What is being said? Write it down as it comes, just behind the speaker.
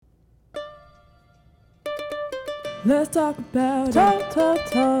Let's talk about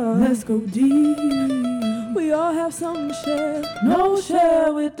talk. Let's go deep. We all have something to share. No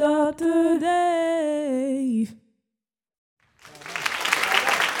share with Dr. Dave.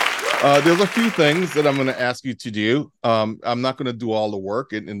 There's a few things that I'm going to ask you to do. I'm not going to do all the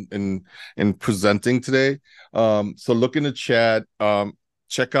work in presenting today. So look in the chat.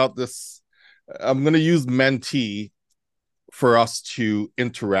 Check out this. I'm going to use Mentee for us to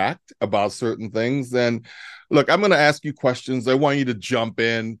interact about certain things. And look, I'm going to ask you questions. I want you to jump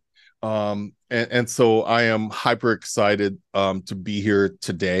in. And so I am hyper excited to be here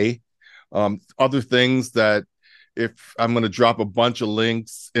today. Other things that if I'm going to drop a bunch of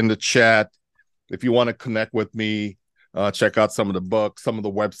links in the chat, if you want to connect with me, check out some of the books, some of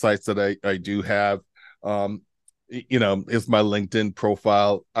the websites that I do have. Is my LinkedIn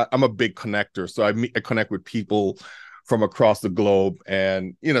profile. I'm a big connector, so I connect with people from across the globe,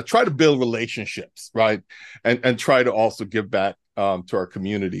 and try to build relationships, right? And try to also give back to our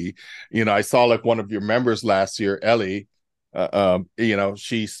community. I saw like one of your members last year, Ellie.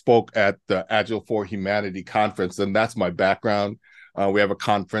 She spoke at the Agile for Humanity conference, and that's my background. We have a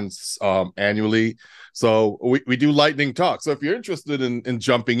conference annually, so we do lightning talk. So if you're interested in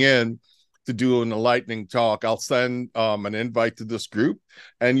jumping in to doing a lightning talk, I'll send an invite to this group,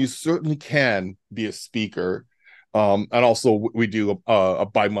 and you certainly can be a speaker. And also we do a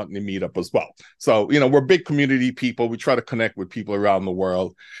bi-monthly meetup as well. So, we're big community people. We try to connect with people around the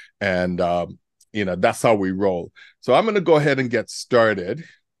world, and that's how we roll. So I'm going to go ahead and get started.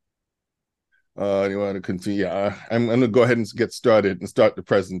 You want to continue? Yeah, I'm going to go ahead and get started and start the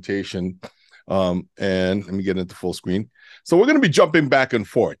presentation. And let me get into full screen. So we're going to be jumping back and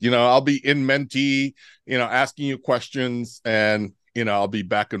forth. I'll be in Mentee, asking you questions, and I'll be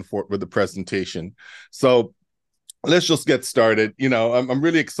back and forth with the presentation. So let's just get started. I'm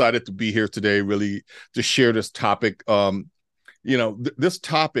really excited to be here today, really to share this topic. This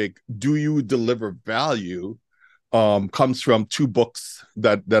topic, do you deliver value, comes from two books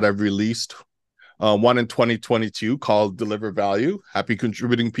that I've released. One in 2022 called Deliver Value, Happy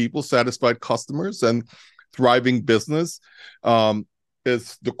Contributing People, Satisfied Customers, and Thriving Business,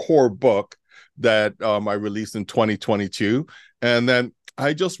 is the core book that I released in 2022. And then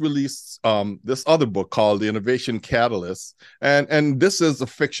I just released this other book called The Innovation Catalyst. And this is a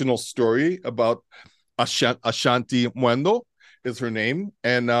fictional story about Ashanti Mwendo is her name.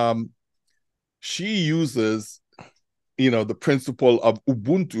 And she uses, the principle of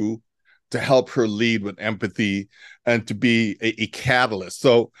Ubuntu to help her lead with empathy and to be a catalyst.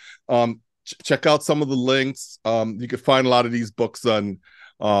 So check out some of the links. You can find a lot of these books on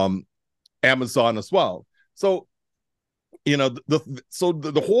Amazon as well. So,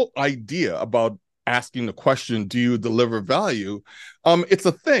 the whole idea about asking the question, do you deliver value? It's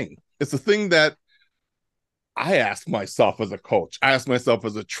a thing. It's a thing that I ask myself as a coach. I ask myself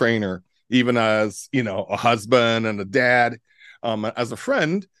as a trainer, even as, a husband and a dad, as a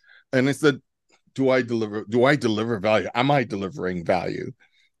friend. And I said, do I deliver value? Am I delivering value?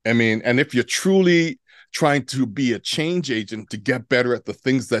 I mean, and if you're truly trying to be a change agent to get better at the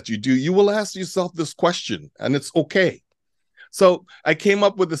things that you do, you will ask yourself this question, and it's okay. So I came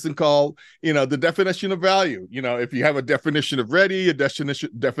up with this thing called, the definition of value. If you have a definition of ready, a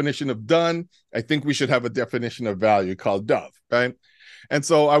definition of done, I think we should have a definition of value called Dove, right? And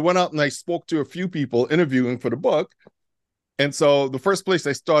so I went out and I spoke to a few people interviewing for the book. And so the first place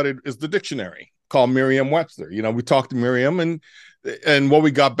I started is the dictionary called Merriam-Webster. We talked to Merriam, and what we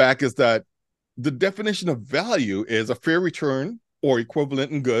got back is that the definition of value is a fair return or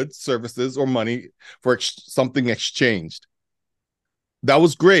equivalent in goods, services, or money for something exchanged. That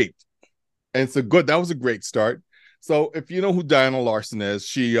was great. And that was a great start. So if you know who Diana Larson is,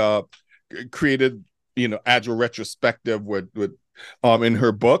 she created, Agile Retrospective with in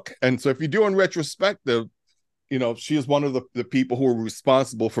her book. And so if you're doing retrospective, she is one of the people who are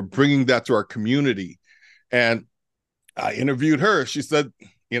responsible for bringing that to our community. And I interviewed her. She said,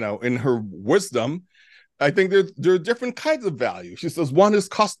 in her wisdom, I think there are different kinds of value. She says one is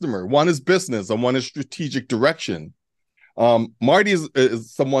customer, one is business, and one is strategic direction. Marty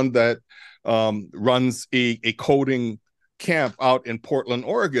is someone that runs a coding camp out in Portland,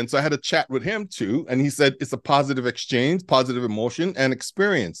 Oregon. So I had a chat with him too. And he said it's a positive exchange, positive emotion, and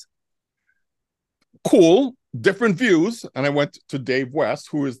experience. Cool, different views. And I went to Dave West,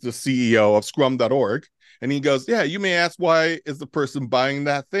 who is the CEO of Scrum.org. And he goes, yeah, you may ask, why is the person buying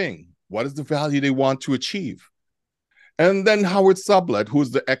that thing? What is the value they want to achieve? And then Howard Sublett, who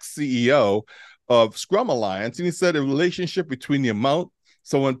is the ex-CEO of Scrum Alliance, and he said a relationship between the amount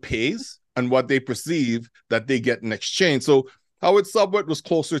someone pays and what they perceive that they get in exchange. So Howard Sublet was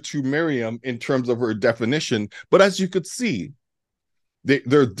closer to Miriam in terms of her definition, but as you could see,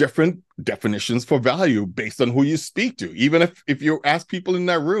 there are different definitions for value based on who you speak to. Even if you ask people in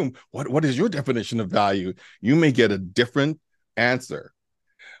that room, what is your definition of value? You may get a different answer.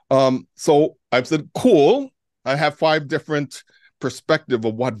 So I've said, cool, I have 5 different perspectives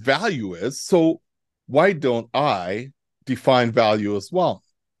of what value is. So why don't I define value as well?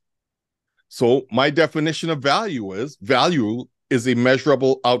 So my definition of value is a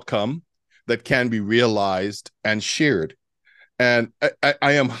measurable outcome that can be realized and shared. And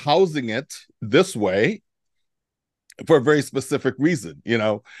I am housing it this way for a very specific reason.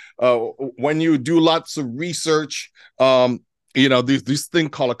 When you do lots of research, there's this thing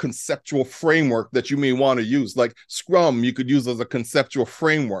called a conceptual framework that you may want to use, like Scrum, you could use as a conceptual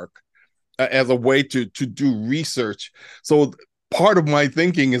framework as a way to do research. So part of my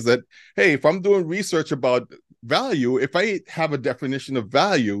thinking is that, hey, if I'm doing research about value, if I have a definition of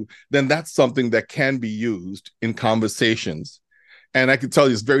value, then that's something that can be used in conversations. And I can tell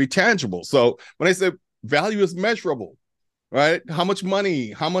you it's very tangible. So when I say value is measurable, right? How much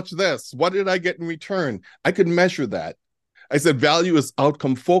money, how much this, what did I get in return? I could measure that. I said value is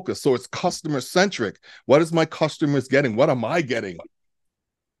outcome focused. So it's customer centric. What is my customers getting? What am I getting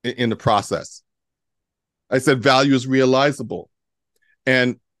in the process? I said value is realizable.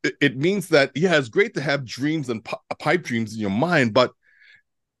 And it means that, yeah, it's great to have dreams and pipe dreams in your mind, but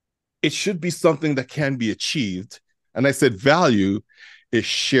it should be something that can be achieved. And I said value is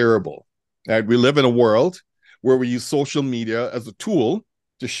shareable. Right? We live in a world where we use social media as a tool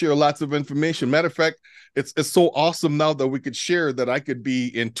to share lots of information. Matter of fact, it's so awesome now that we could share that I could be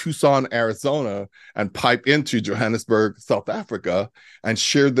in Tucson, Arizona, and pipe into Johannesburg, South Africa, and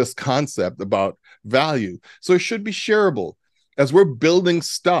share this concept about value. So it should be shareable. As we're building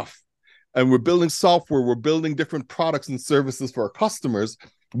stuff and we're building software, we're building different products and services for our customers,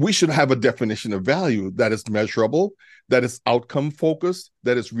 we should have a definition of value that is measurable, that is outcome focused,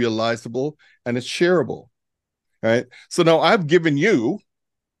 that is realizable, and it's shareable. Right? So now I've given you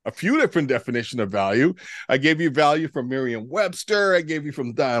a few different definitions of value. I gave you value from Merriam-Webster. I gave you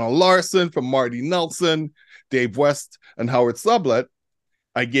from Diana Larson, from Marty Nelson, Dave West, and Howard Sublet.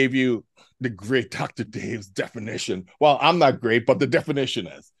 I gave you the great Dr. Dave's definition. Well, I'm not great, but the definition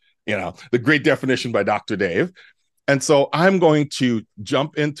is, the great definition by Dr. Dave. And so I'm going to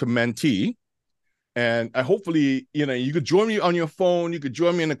jump into Mentee. And I hopefully, you could join me on your phone. You could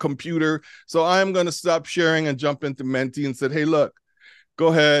join me in a computer. So I'm going to stop sharing and jump into Mentee and said, hey, look, go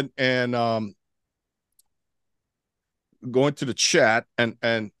ahead and go into the chat. And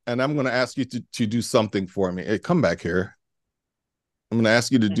I'm going to ask you to do something for me. Hey, come back here. I'm going to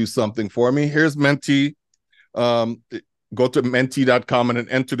ask you to do something for me. Here's Mentee. Go to mentee.com and then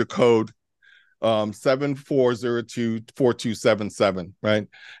enter the code 7402-4277, right?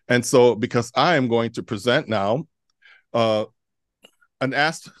 And so because I am going to present now and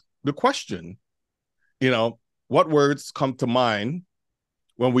ask the question, what words come to mind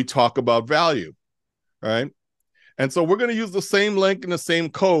when we talk about value, right? And so we're going to use the same link and the same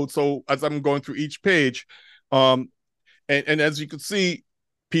code. So as I'm going through each page, and as you can see,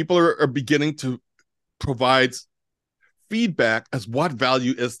 people are beginning to provide feedback as what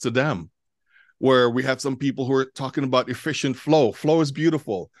value is to them. Where we have some people who are talking about efficient flow. Flow is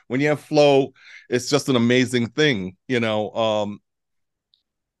beautiful. When you have flow, it's just an amazing thing. It's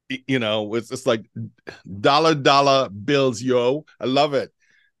like dollar bills, yo. I love it.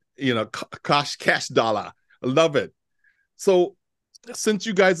 Cash dollar. I love it. So since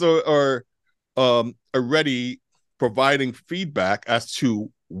you guys are already providing feedback as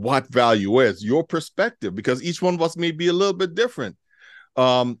to what value is, your perspective, because each one of us may be a little bit different.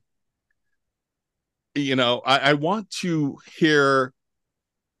 I want to hear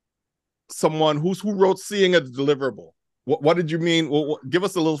someone who wrote Seeing a Deliverable. What did you mean? Well, give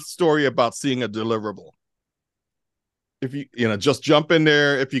us a little story about Seeing a Deliverable. If you just jump in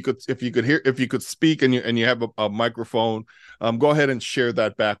there, if you could speak and you have a microphone, go ahead and share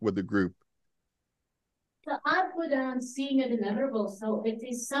that back with the group. So I put Seeing a Deliverable. So it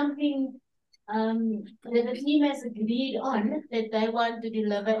is something that the team has agreed on that they want to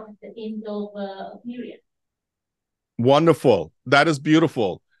deliver at the end of a period. Wonderful. That is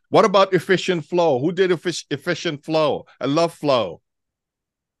beautiful. What about efficient flow? Who did efficient flow? I love flow.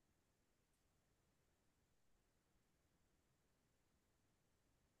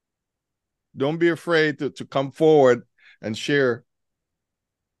 Don't be afraid to come forward and share.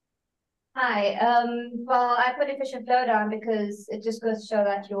 Hi. Well, I put efficient flow down because it just goes to show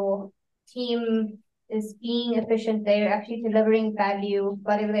that your team is being efficient. They're actually delivering value,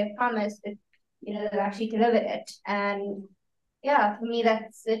 whatever they promised, they've actually delivered it. And yeah, for me,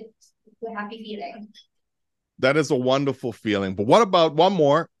 that's it. It's a happy feeling. That is a wonderful feeling. But what about one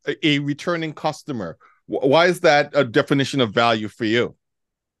more, a returning customer? Why is that a definition of value for you?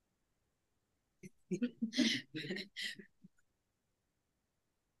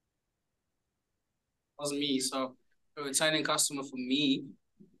 Was me. So a returning customer for me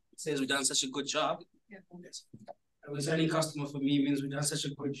says we've done such a good job. A returning customer for me means we've done such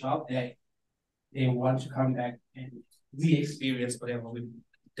a good job that they want to come back and re-experience whatever we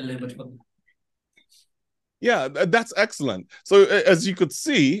delivered for them. Yeah, that's excellent. So as you could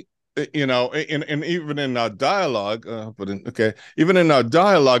see, you know, and even in our dialogue, even in our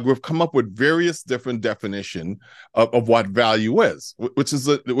dialogue, we've come up with various different definition of what value is, which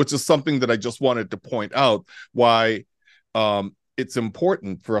is something that I just wanted to point out why it's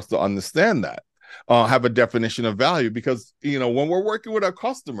important for us to understand that, have a definition of value, because, you know, when we're working with our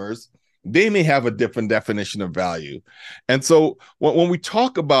customers, they may have a different definition of value. And so when we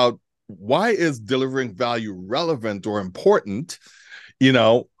talk about why is delivering value relevant or important, you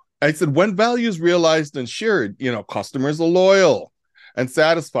know, I said, when value is realized and shared, you know, customers are loyal and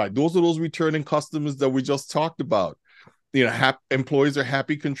satisfied. Those are those returning customers that we just talked about. You know, employees are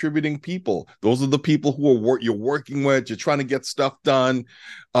happy contributing people. Those are the people who are you're working with. You're trying to get stuff done.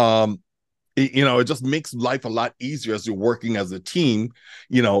 You know, it just makes life a lot easier as you're working as a team.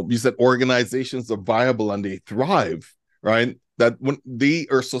 You know, you said organizations are viable and they thrive, right? That when they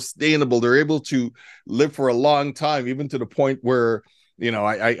are sustainable, they're able to live for a long time, even to the point where, you know,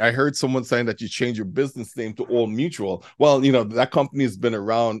 I heard someone saying that you change your business name to Old Mutual. Well, you know, that company has been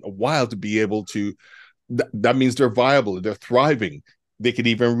around a while to be able to, that means they're viable, they're thriving. They could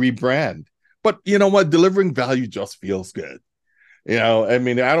even rebrand. But you know what? Delivering value just feels good. You know, I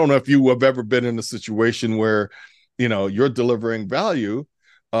mean, I don't know if you have ever been in a situation where, you know, you're delivering value,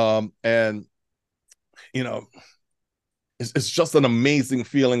 and, you know, it's just an amazing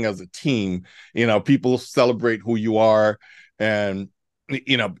feeling as a team. You know, people celebrate who you are, and,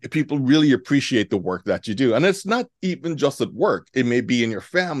 you know, people really appreciate the work that you do. And it's not even just at work. It may be in your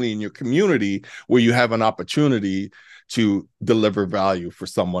family, in your community, where you have an opportunity to deliver value for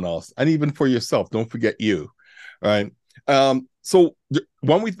someone else, and even for yourself. Don't forget you, right? So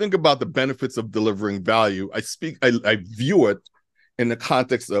when we think about the benefits of delivering value, I view it in the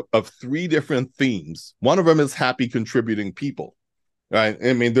context of three different themes. One of them is happy contributing people, right?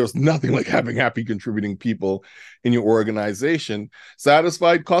 I mean, there's nothing like having happy contributing people in your organization.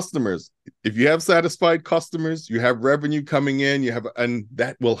 Satisfied customers. If you have satisfied customers, you have revenue coming in, and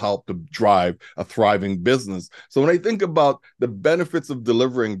that will help to drive a thriving business. So when I think about the benefits of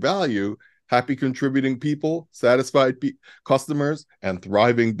delivering value, happy contributing people, satisfied customers, and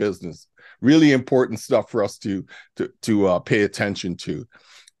thriving business. Really important stuff for us to pay attention to.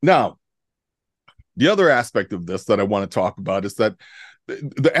 Now, the other aspect of this that I want to talk about is that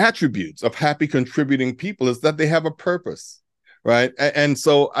the attributes of happy contributing people is that they have a purpose, right? And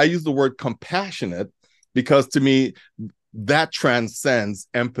so I use the word compassionate because to me, that transcends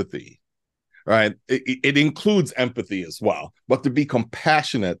empathy. Right. It includes empathy as well, but to be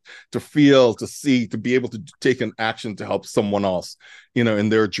compassionate, to feel, to see, to be able to take an action to help someone else, you know, in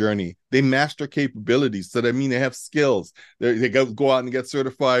their journey. They master capabilities. So that mean they have skills. They go out and get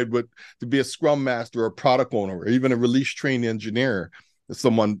certified to be a Scrum master or a product owner, or even a release trained engineer, as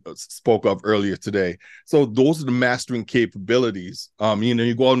someone spoke of earlier today. So those are the mastering capabilities. You know,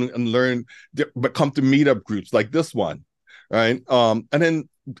 you go out and learn, but come to meetup groups like this one, right? And then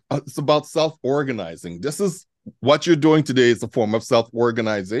it's about self-organizing. This is what you're doing today is a form of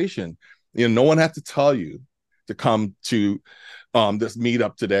self-organization. You know, no one had to tell you to come to this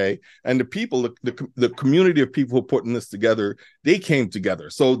meetup today. And the people, the community of people who are putting this together, they came together.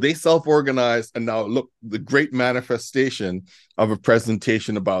 So they self-organized, and now look, the great manifestation of a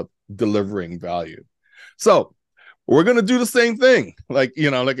presentation about delivering value. So we're going to do the same thing. Like, you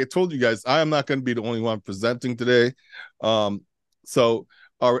know, like I told you guys, I am not going to be the only one presenting today. So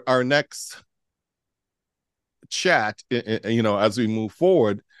our next chat, you know, as we move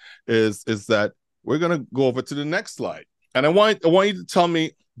forward, is that we're going to go over to the next slide, and I want you to tell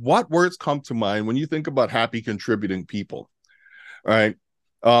me what words come to mind when you think about happy contributing people. All right,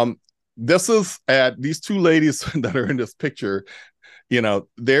 this is these two ladies that are in this picture. You know,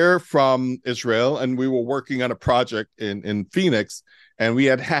 they're from Israel, and we were working on a project in Phoenix, and we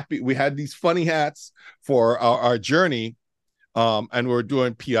had these funny hats for our journey. And we're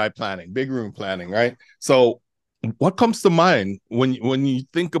doing PI planning, big room planning, right? So what comes to mind when you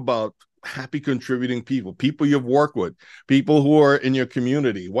think about happy contributing people you've worked with, people who are in your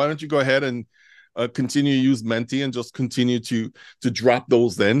community? Why don't you go ahead and continue to use Menti and just continue to drop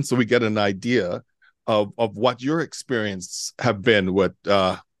those in so we get an idea of what your experience have been with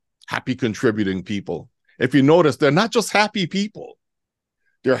happy contributing people. If you notice, they're not just happy people,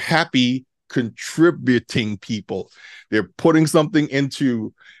 they're happy contributing people. They're putting something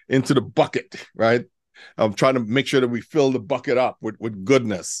into the bucket, right? I'm trying to make sure that we fill the bucket up with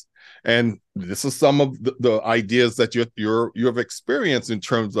goodness. And this is some of the ideas that you have experienced in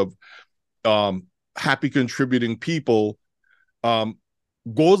terms of happy contributing people.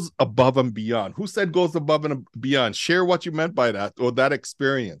 Goes above and beyond. Who said goes above and beyond? Share what you meant by that, or that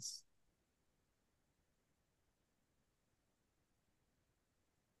experience.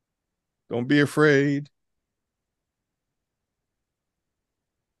 Don't be afraid.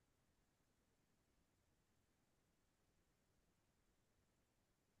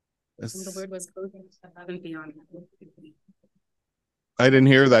 The word was goes above and beyond. I didn't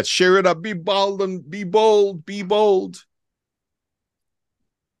hear that. Share it up. Be bold and be bold. Be bold.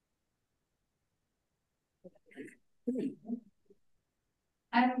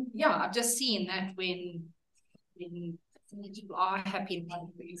 Yeah, I've just seen that when people are happy and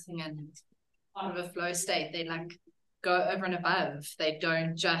producing and out of a flow state, they like go over and above. They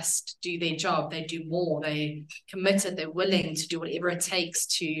don't just do their job, they do more. They committed, they're willing to do whatever it takes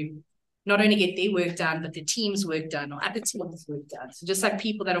to not only get their work done, but the team's work done or other teams' work done. So just like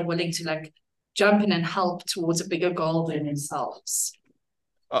people that are willing to like jump in and help towards a bigger goal than themselves.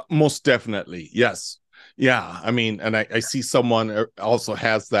 Most definitely. Yes. Yeah. I mean, and I see someone also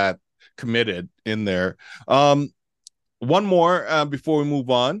has that committed in there. One more before we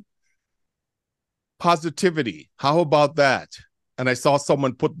move on. Positivity. How about that? And I saw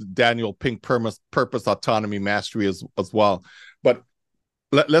someone put Daniel Pink purpose, autonomy, mastery as well. But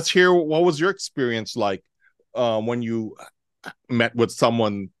let's hear, what was your experience like when you met with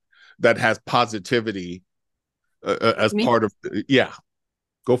someone that has positivity as part of, yeah,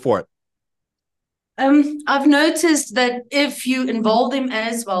 go for it. I've noticed that if you involve them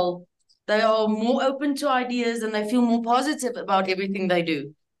as well, they are more open to ideas and they feel more positive about everything they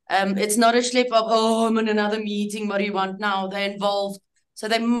do. It's not a schlep of, oh, I'm in another meeting, what do you want now? They're involved. So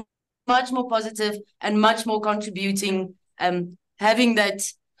they're much more positive and much more contributing, having that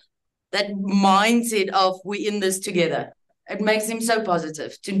mindset of we're in this together. It makes them so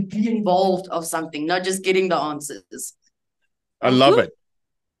positive to be involved of something, not just getting the answers. I love it.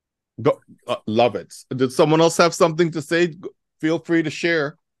 Love it. Did someone else have something to say? Feel free to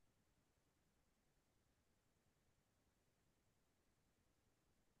share.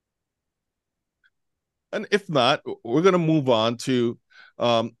 And if not, we're going to move on to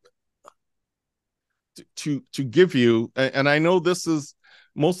give you, and I know this is,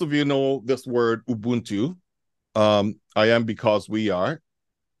 most of you know this word Ubuntu. I am because we are.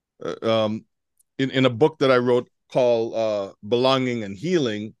 In a book that I wrote called Belonging and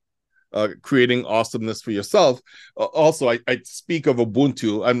Healing, creating awesomeness for yourself. Also, I speak of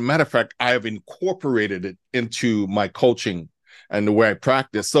Ubuntu. And matter of fact, I have incorporated it into my coaching and the way I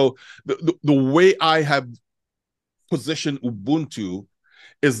practice. So the way I have positioned Ubuntu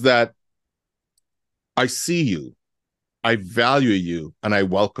is that I see you, I value you, and I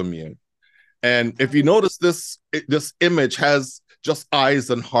welcome you. And if you notice, this image has just eyes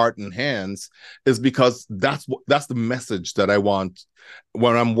and heart and hands, is because that's the message that I want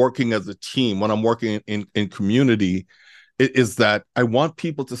when I'm working as a team, when I'm working in community, is that I want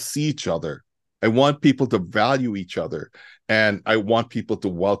people to see each other. I want people to value each other, and I want people to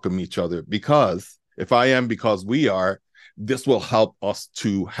welcome each other, because if I am because we are, this will help us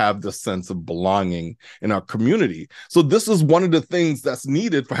to have the sense of belonging in our community. So this is one of the things that's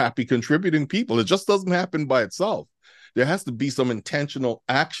needed for happy contributing people. It just doesn't happen by itself. There has to be some intentional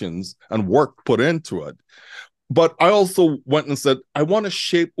actions and work put into it. But I also went and said, I want to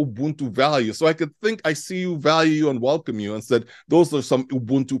shape Ubuntu values. So I could think, I see you, value you, and welcome you, and said, those are some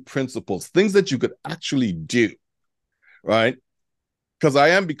Ubuntu principles, things that you could actually do, right? Because I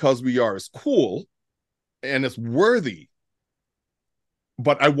am because we are is cool and it's worthy.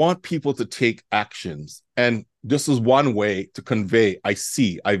 But I want people to take actions. And this is one way to convey, I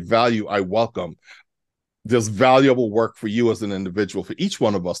see, I value, I welcome. There's valuable work for you as an individual, for each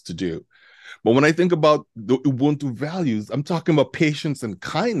one of us to do. But when I think about the Ubuntu values, I'm talking about patience and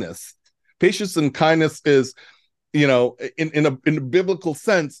kindness. Patience and kindness is, in a biblical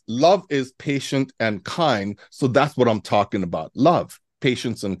sense, love is patient and kind. So that's what I'm talking about. Love,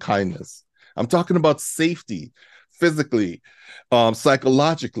 patience, and kindness. I'm talking about safety, physically,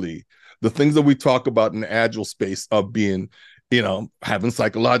 psychologically, the things that we talk about in the agile space of being, having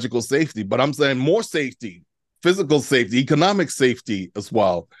psychological safety. But I'm saying more safety, physical safety, economic safety as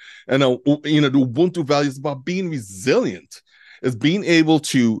well. And, the Ubuntu value is about being resilient. is being able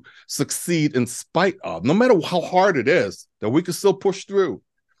to succeed in spite of, no matter how hard it is, that we can still push through.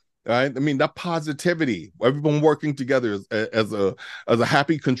 Right? I mean, that positivity, everyone working together as a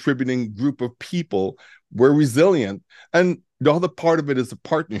happy contributing group of people, we're resilient. And the other part of it is a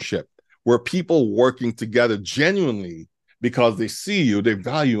partnership where people working together genuinely because they see you, they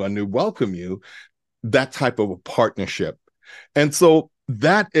value and they welcome you, that type of a partnership. And so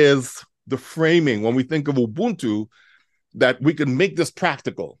that is the framing when we think of Ubuntu, that we can make this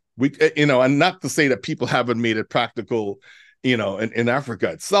practical. We, and not to say that people haven't made it practical, in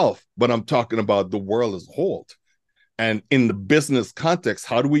Africa itself, but I'm talking about the world as a whole. And in the business context,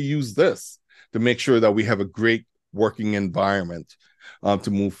 how do we use this to make sure that we have a great working environment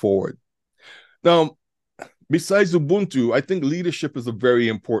to move forward? Now, besides Ubuntu, I think leadership is a very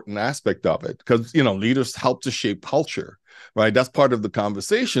important aspect of it because, leaders help to shape culture, right? That's part of the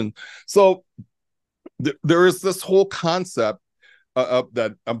conversation. So there is this whole concept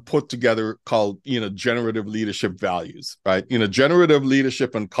that I'm put together called, generative leadership values, right? Generative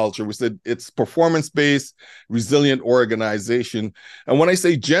leadership and culture, we said it's performance-based, resilient organization. And when I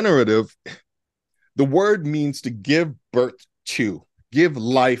say generative, the word means to give birth to, give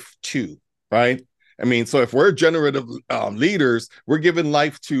life to, right? I mean, so if we're generative leaders, we're giving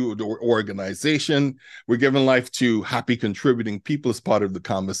life to the organization, we're giving life to happy contributing people as part of the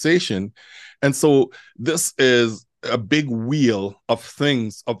conversation. And so this is a big wheel of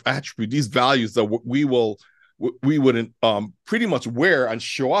things, of attributes, these values that we would pretty much wear and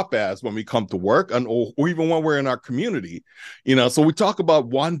show up as when we come to work and or even when we're in our community. So we talk about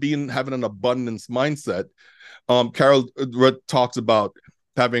one being having an abundance mindset. Carol talks about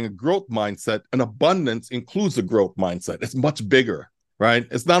having a growth mindset, and abundance includes a growth mindset. It's much bigger, right?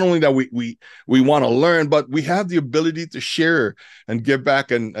 It's not only that we want to learn, but we have the ability to share and give back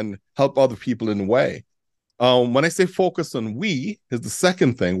and help other people in a way. When I say focus on we, is the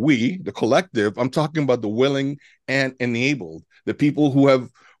second thing, we, the collective, I'm talking about the willing and enabled, the people who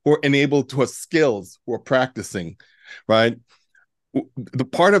are enabled to have skills, who are practicing, right? The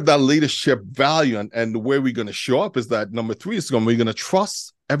part of that leadership value and the way we're going to show up is that number 3 is we're going to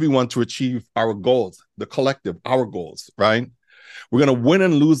trust everyone to achieve our goals, the collective, our goals, right? We're going to win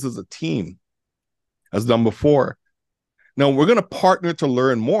and lose as a team, as number 4. Now, we're going to partner to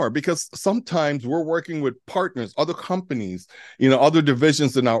learn more because sometimes we're working with partners, other companies, other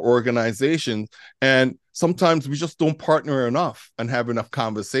divisions in our organization. And sometimes we just don't partner enough and have enough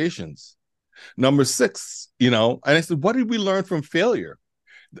conversations. Number 6, and I said, what did we learn from failure?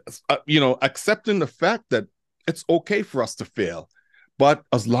 Accepting the fact that it's okay for us to fail, but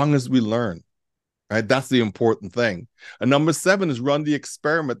as long as we learn. Right? That's the important thing. And number 7 is run the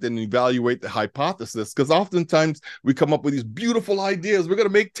experiment and evaluate the hypothesis, because oftentimes we come up with these beautiful ideas. We're going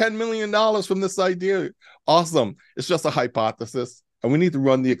to make $10 million from this idea. Awesome. It's just a hypothesis. And we need to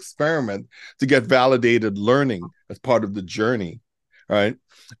run the experiment to get validated learning as part of the journey. Right?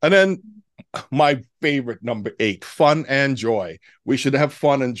 And then my favorite, number 8, fun and joy. We should have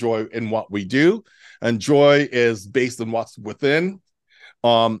fun and joy in what we do. And joy is based on what's within.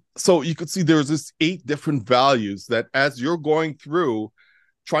 So you could see there's this 8 different values that as you're going through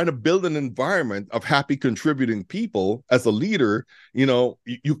trying to build an environment of happy contributing people as a leader,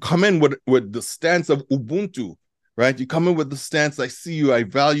 you come in with the stance of Ubuntu, right? You come in with the stance, I see you, I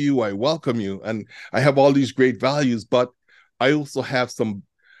value you, I welcome you, and I have all these great values, but I also have some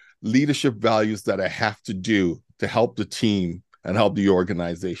leadership values that I have to do to help the team and help the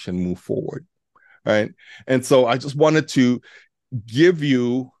organization move forward, right? And so I just wanted to give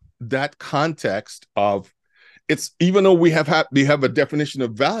you that context of it's, even though we have a definition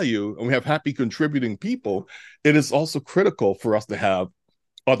of value and we have happy contributing people, it is also critical for us to have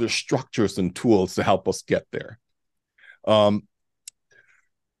other structures and tools to help us get there.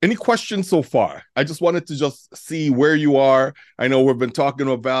 Any questions so far? I just wanted to just see where you are. I know we've been talking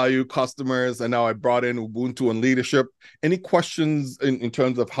about value, customers, and now I brought in Ubuntu and leadership. Any questions in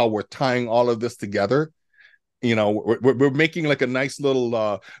terms of how we're tying all of this together? We're making like a nice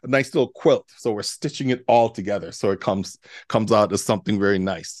little quilt. So we're stitching it all together. So it comes out as something very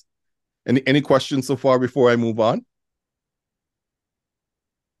nice. Any questions so far before I move on?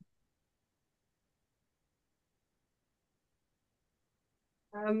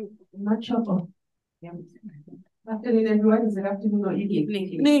 Not sure. Yeah. Afternoon, everyone. Good afternoon or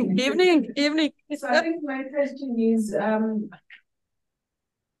evening. Evening. So I think my question is,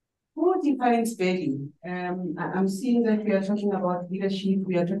 who defines value? I'm seeing that we are talking about leadership,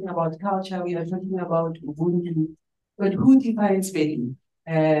 we are talking about culture, we are talking about Ubuntu, but who defines value?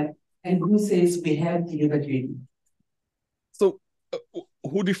 And who says we have delivered value? So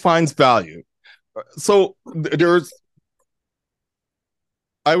who defines value? So there's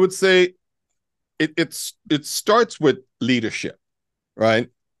I would say it starts with leadership, right?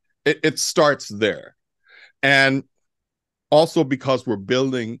 It starts there. And also because we're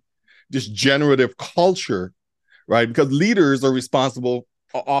building this generative culture, right? Because leaders are responsible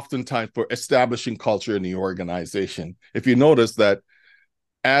oftentimes for establishing culture in the organization. If you notice that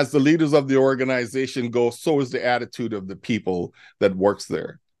as the leaders of the organization go, so is the attitude of the people that works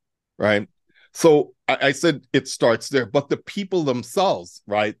there, right? So I said it starts there, but the people themselves,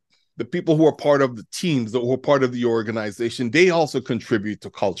 right? The people who are part of the teams, who are part of the organization, they also contribute to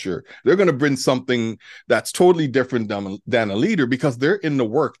culture. They're going to bring something that's totally different than a leader because they're in the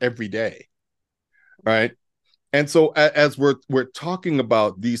work every day, right? And so as we're talking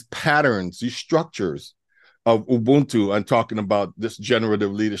about these patterns, these structures of Ubuntu, I'm talking about this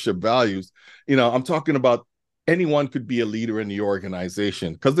generative leadership values, I'm talking about anyone could be a leader in the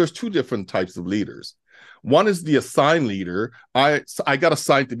organization because there's two different types of leaders. One is the assigned leader. I got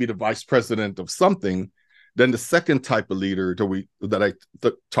assigned to be the vice president of something. Then the second type of leader that I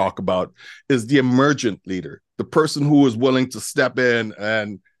talk about is the emergent leader, the person who is willing to step in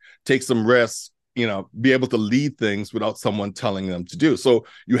and take some risks, be able to lead things without someone telling them to do. So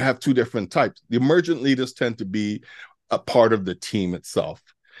you have two different types. The emergent leaders tend to be a part of the team itself.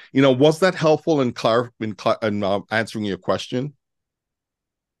 Was that helpful in answering your question?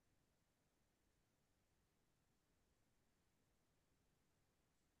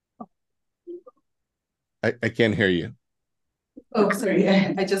 I can't hear you. Oh, sorry,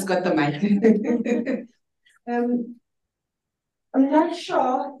 I just got the mic. I'm not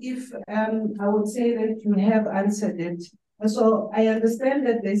sure if I would say that you have answered it. So I understand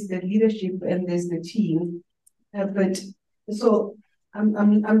that there's the leadership and there's the team, but so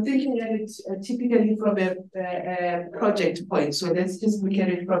I'm thinking at it typically from a project point. So let's just look at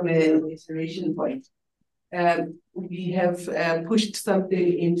it from an iteration point. We have pushed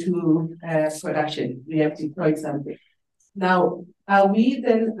something into production. We have deployed something. Now, are we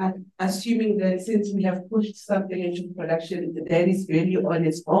then assuming that since we have pushed something into production, that is value on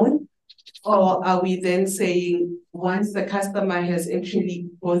its own? Or are we then saying once the customer has actually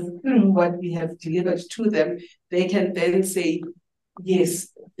gone through what we have delivered to them, they can then say, yes,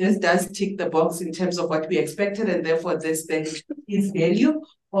 this does tick the box in terms of what we expected, and therefore this then is value,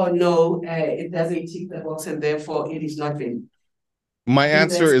 or no, it doesn't tick the box and therefore it is not value? My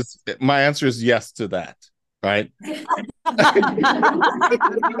answer is yes to that. Right? Good answer.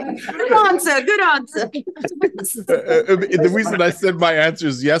 The reason I said my answer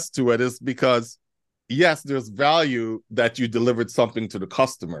is yes to it is because, yes, there's value that you delivered something to the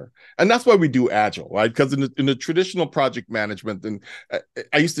customer. And that's why we do Agile, right? Because in the traditional project management, and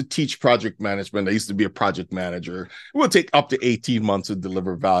I used to teach project management. I used to be a project manager. It would take up to 18 months to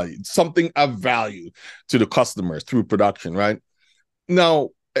deliver value, something of value to the customers through production, right? Now,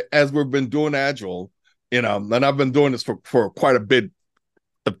 as we've been doing Agile, and I've been doing this for quite a bit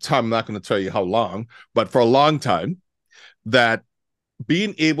of time. I'm not going to tell you how long, but for a long time, that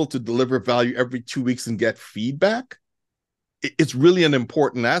being able to deliver value every 2 weeks and get feedback, it's really an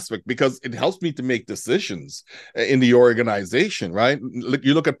important aspect because it helps me to make decisions in the organization, right?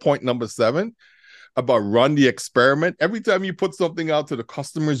 You look at point number 7 about run the experiment. Every time you put something out to the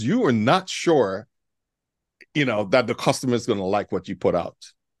customers, you are not sure, that the customer is going to like what you put out.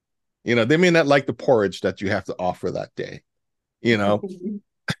 They may not like the porridge that you have to offer that day,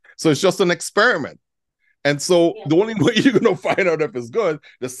 So it's just an experiment. And so the only way you're going to find out if it's good,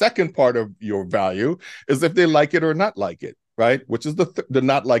 the second part of your value is if they like it or not like it, right? Which is the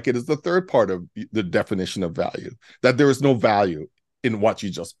not like it is the third part of the definition of value, that there is no value in what you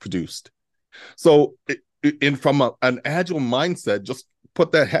just produced. So from an Agile mindset, just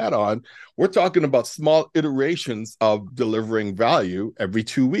put that hat on, we're talking about small iterations of delivering value every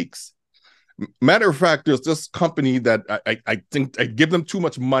 2 weeks. Matter of fact, there's this company that I think I give them too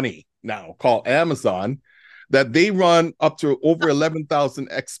much money now, called Amazon, that they run up to over 11,000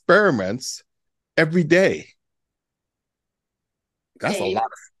 experiments every day. That's a lot.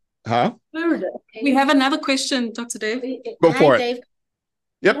 Huh? We have another question, Dr. Dave. Go for it. Dave.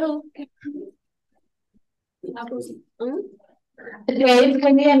 Yep. Hello. Dave,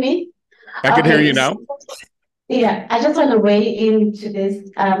 can you hear me? I can hear you now. Yeah, I just want to weigh into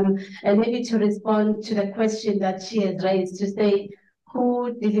this and maybe to respond to the question that she has raised, to say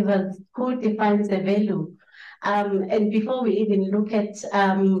who defines the value. And before we even look at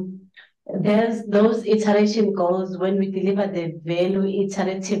there's those iteration goals when we deliver the value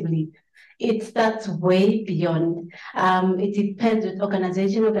iteratively. It starts way beyond. It depends with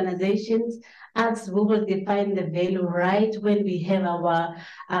organizations. As we will define the value right when we have our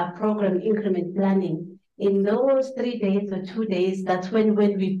program increment planning. In those 3 days or 2 days, that's when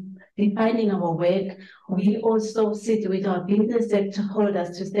we defining our work, we also sit with our business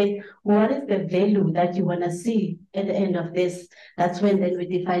stakeholders to say, what is the value that you want to see at the end of this? That's when then we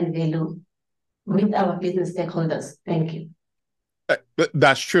define value with our business stakeholders. Thank you.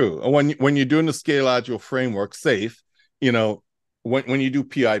 That's true. When you're doing the Scale Agile framework, SAFe, when you do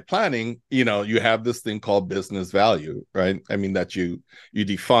PI planning, you have this thing called business value, right? I mean, that you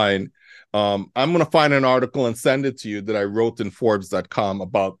define. I'm going to find an article and send it to you that I wrote in Forbes.com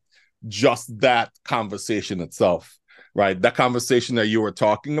about just that conversation itself, right? That conversation that you were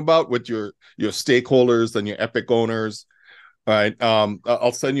talking about with your stakeholders and your Epic owners, right?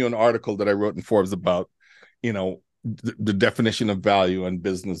 I'll send you an article that I wrote in Forbes about, the definition of value and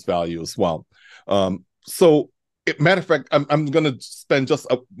business value as well. So, matter of fact, I'm going to spend just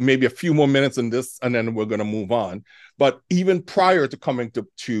maybe a few more minutes on this, and then we're going to move on. But even prior to coming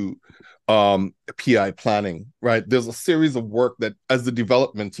to PI planning, right, there's a series of work that, as the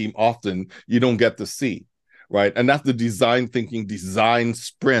development team, often you don't get to see, right? And that's the design thinking, design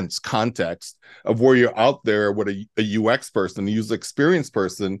sprints context of where you're out there with a UX person, a user experience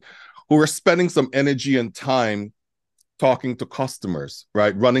person, who are spending some energy and time talking to customers,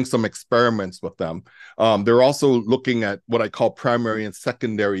 right? Running some experiments with them. They're also looking at what I call primary and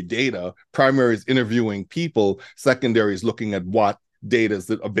secondary data. Primary is interviewing people. Secondary is looking at what data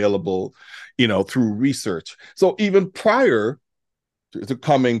is available, through research. So even prior to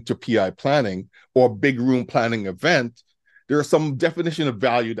coming to PI planning or big room planning event, there's some definition of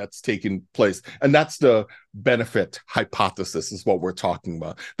value that's taking place. And that's the benefit hypothesis is what we're talking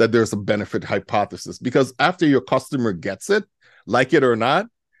about, that there's a benefit hypothesis. Because after your customer gets it, like it or not,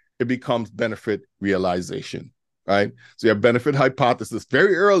 it becomes benefit realization, right? So you have benefit hypothesis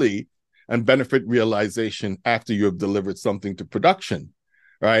very early and benefit realization after you have delivered something to production,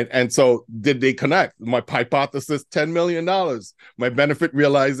 right? And so did they connect? My hypothesis, $10 million. My benefit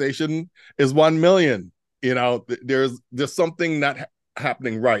realization is 1 million. There's something not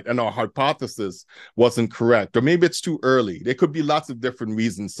happening right, and our hypothesis wasn't correct, or maybe it's too early. There could be lots of different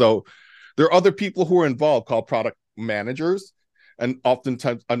reasons. So there are other people who are involved called product managers, and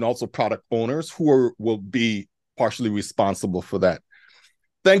oftentimes, and also product owners who will be partially responsible for that.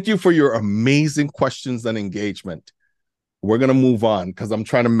 Thank you for your amazing questions and engagement. We're going to move on because I'm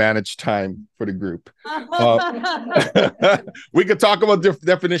trying to manage time for the group. We could talk about the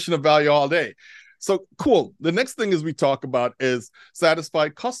definition of value all day. So cool. The next thing is we talk about is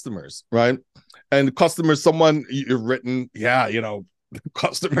satisfied customers, right? And customers, someone you've written,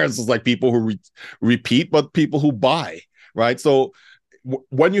 customers is like people who repeat, but people who buy, right? So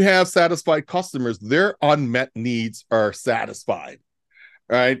when you have satisfied customers, their unmet needs are satisfied,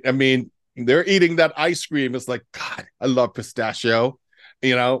 right? I mean, they're eating that ice cream. It's like, God, I love pistachio,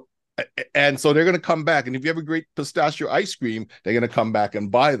 and so they're going to come back. And if you have a great pistachio ice cream, they're going to come back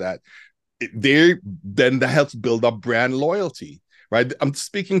and buy that. Then that helps build up brand loyalty, right? I'm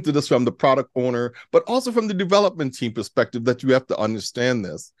speaking to this from the product owner, but also from the development team perspective, that you have to understand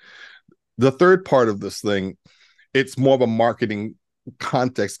this. The third part of this thing, it's more of a marketing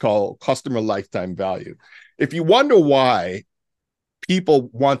context called customer lifetime value. If you wonder why people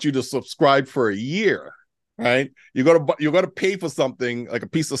want you to subscribe for a year, right? You got to pay for something like a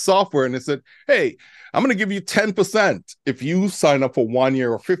piece of software, and it said, hey, I'm going to give you 10% if you sign up for 1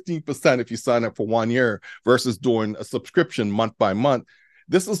 year, or 15% if you sign up for 1 year, versus doing a subscription month by month.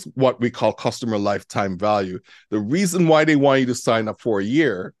 This is what we call customer lifetime value. The reason why they want you to sign up for a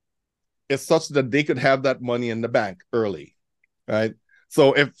year is such that they could have that money in the bank early, right?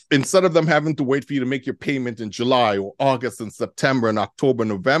 So if instead of them having to wait for you to make your payment in July or August and September and October,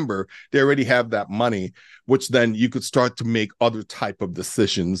 November, they already have that money, which then you could start to make other type of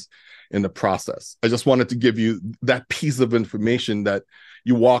decisions in the process. I just wanted to give you that piece of information that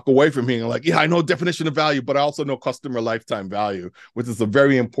you walk away from being like, yeah, I know definition of value, but I also know customer lifetime value, which is a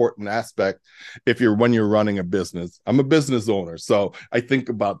very important aspect when you're running a business. I'm a business owner, so I think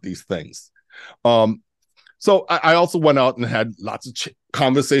about these things. So I also went out and had lots of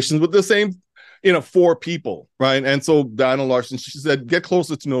conversations with the same, 4 people, right? And so Diana Larson, she said, get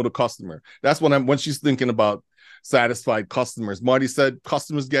closer to know the customer. That's when she's thinking about satisfied customers. Marty said,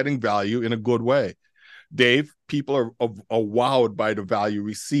 customers getting value in a good way. Dave, people are wowed by the value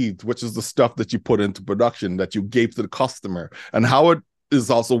received, which is the stuff that you put into production, that you gave to the customer. And how it is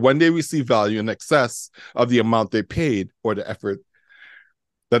also when they receive value in excess of the amount they paid or the effort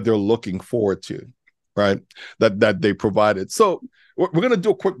that they're looking forward to, right? That they provided. So we're going to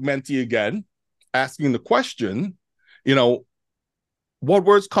do a quick Menti again, asking the question, what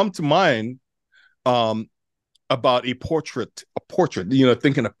words come to mind about a portrait,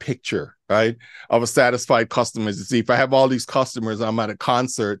 thinking a picture, right, of a satisfied customer. You see, if I have all these customers, I'm at a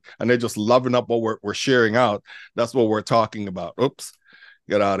concert and they're just loving up what we're sharing out, that's what we're talking about. Oops,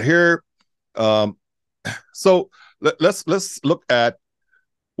 get out of here. So let's look at,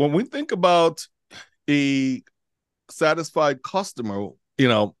 when we think about a satisfied customer,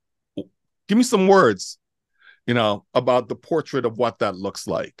 give me some words, about the portrait of what that looks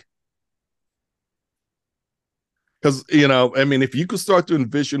like. Because, if you could start to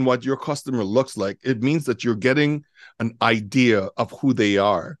envision what your customer looks like, it means that you're getting an idea of who they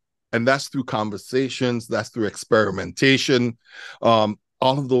are. And that's through conversations, that's through experimentation, all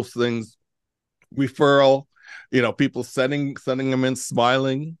of those things, referral, people sending them in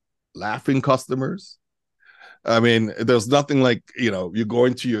smiling, laughing customers. There's nothing like, you go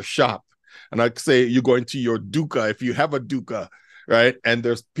into your shop, and I'd say you go into your duka, if you have a duka, right? And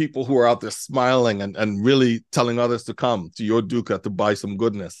there's people who are out there smiling and really telling others to come to your duka to buy some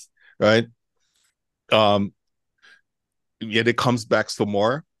goodness, right? Yet it comes back for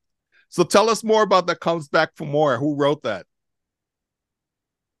more. So tell us more about that comes back for more. Who wrote that?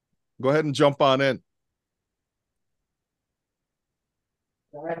 Go ahead and jump on in.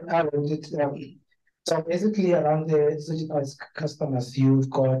 I wrote it. So basically around the digital customers, you've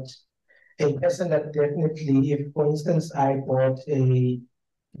got a person that definitely, if for instance, I bought a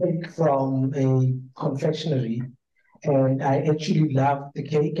cake from a confectionery and I actually love the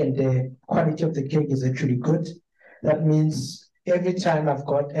cake and the quality of the cake is actually good, that means every time I've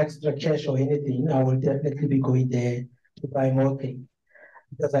got extra cash or anything, I will definitely be going there to buy more cake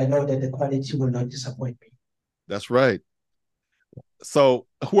because I know that the quality will not disappoint me. That's right. So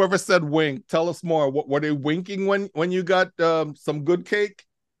whoever said wink, tell us more. What were they winking when you got some good cake?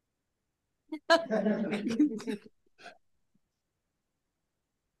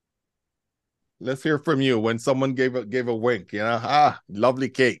 Let's hear from you when someone gave a wink, lovely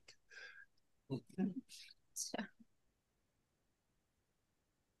cake.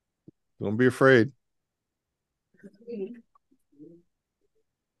 Don't be afraid.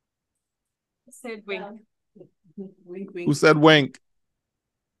 Said wink. Wink, wink. Who said wink?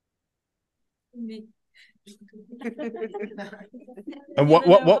 Me. And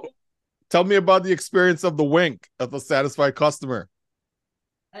what? Tell me about the experience of the wink of a satisfied customer.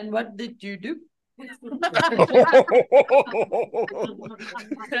 And what did you do? Yeah,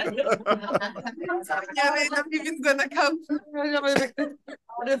 I'm even gonna come. I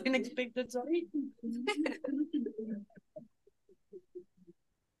would have been expected, sorry.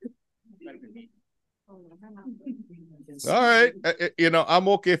 All right, I'm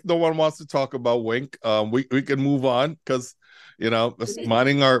okay if no one wants to talk about wink. We can move on because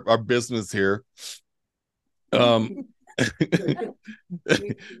minding our business here.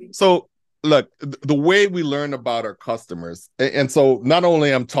 So look, the way we learn about our customers, and so not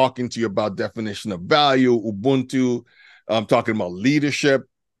only I'm talking to you about definition of value, Ubuntu, I'm talking about leadership,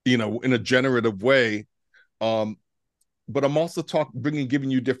 in a generative way. But I'm also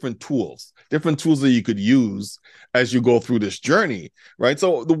giving you different tools that you could use as you go through this journey, right?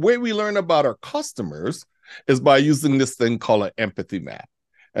 So the way we learn about our customers is by using this thing called an empathy map.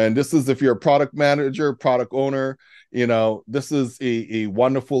 And this is, if you're a product manager, product owner, this is a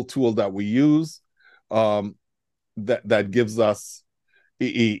wonderful tool that we use that gives us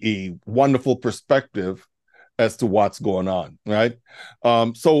a wonderful perspective as to what's going on, right?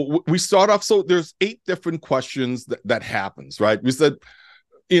 So we start off, so there's 8 different questions that happens, right? We said,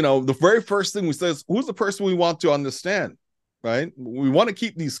 the very first thing we said is, who's the person we want to understand, right? We want to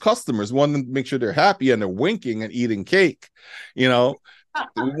keep these customers, we want to make sure they're happy and they're winking and eating cake, we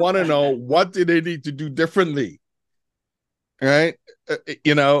want to know, what do they need to do differently, right?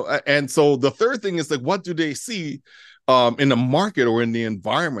 And so the third thing is, like, what do they see in the market or in the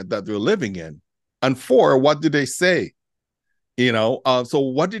environment that they're living in? And 4, what did they say? So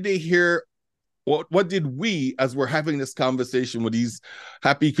what did they hear? What did we, as we're having this conversation with these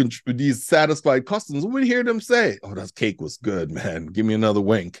these satisfied customers, what did we hear them say? Oh, that cake was good, man. Give me another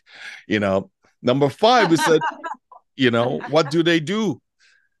wink. Number 5, we said, what do they do?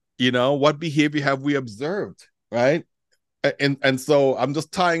 What behavior have we observed, right? And so I'm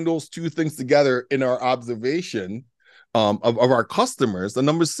just tying those 2 things together in our observation of our customers. And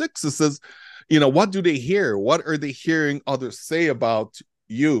number 6, it says, what do they hear? What are they hearing others say about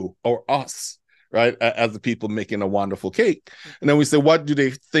you or us, right? As the people making a wonderful cake. And then we say, what do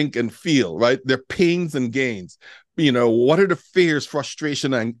they think and feel, right? Their pains and gains. What are the fears,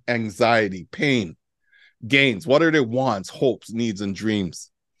 frustration, and anxiety, pain, gains? What are their wants, hopes, needs, and dreams?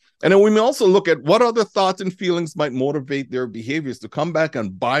 And then we may also look at what other thoughts and feelings might motivate their behaviors to come back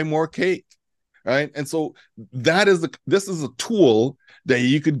and buy more cake, right? And so this is a tool that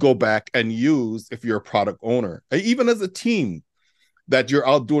you could go back and use if you're a product owner, even as a team that you're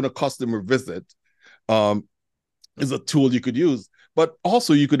out doing a customer visit, is a tool you could use. But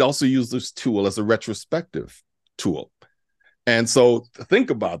also you could also use this tool as a retrospective tool. And so think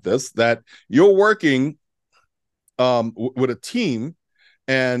about this, that you're working with a team,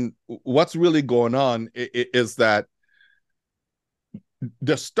 and what's really going on is that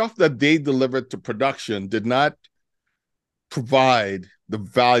the stuff that they delivered to production did not provide the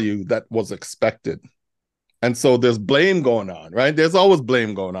value that was expected. And so there's blame going on, right? There's always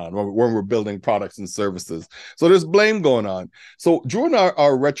blame going on when we're building products and services. So there's blame going on. So during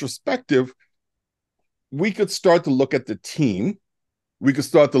our retrospective, we could start to look at the team. We could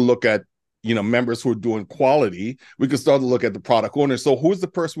start to look at, members who are doing quality. We could start to look at the product owner. So who's the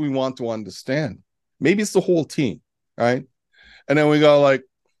person we want to understand? Maybe it's the whole team, right? And then we go like,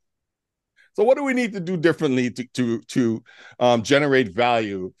 so what do we need to do differently to generate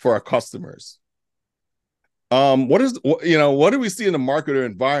value for our customers? What do we see in the marketer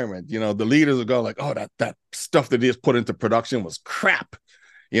environment? The leaders are going like, oh, that stuff that they just put into production was crap.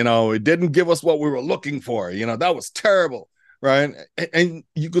 It didn't give us what we were looking for. That was terrible, right? And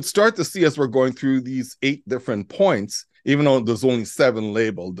you could start to see as we're going through these 8 different points, even though there's only 7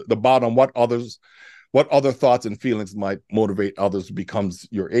 labeled, the bottom, what other thoughts and feelings might motivate others becomes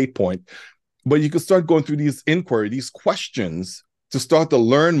your 8 point. But you could start going through these these questions to start to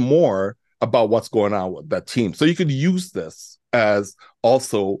learn more about what's going on with that team. So you could use this as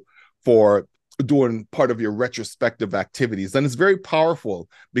also for doing part of your retrospective activities. And it's very powerful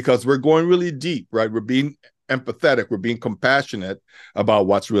because we're going really deep, right? We're being empathetic, we're being compassionate about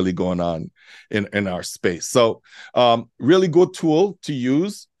what's really going on in our space. So really good tool to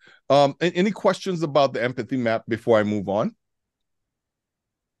use. Any questions about the empathy map before I move on?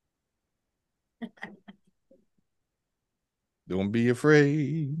 Don't be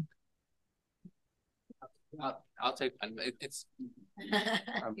afraid. I'll take one. It's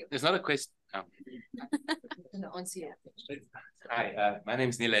not a question. Hi, my name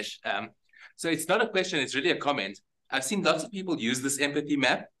is Nilesh. So it's not a question, it's really a comment. I've seen lots of people use this empathy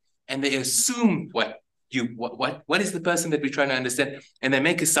map and they assume what is the person that we're trying to understand, and they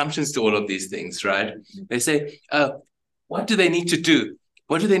make assumptions to all of these things, right? They say, what do they need to do?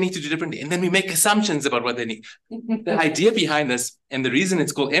 What do they need to do differently? And then we make assumptions about what they need. The idea behind this, and the reason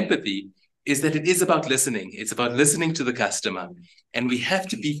it's called empathy, is that it is about listening. It's about listening to the customer. And we have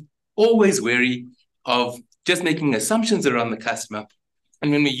to be always wary of just making assumptions around the customer.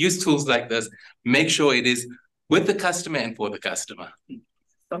 And when we use tools like this, make sure it is with the customer and for the customer.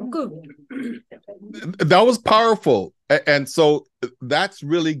 That was powerful. And so that's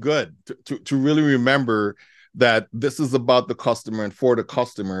really good to really remember that this is about the customer and for the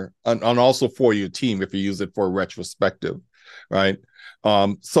customer, and also for your team if you use it for retrospective, right?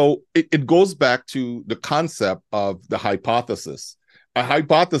 So it goes back to the concept of the hypothesis. A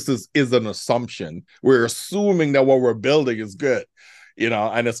hypothesis is an assumption. We're assuming that what we're building is good,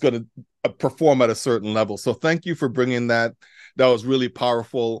 and it's going to perform at a certain level. So thank you for bringing that. That was really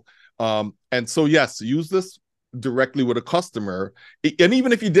powerful. And so, yes, use this directly with a customer. And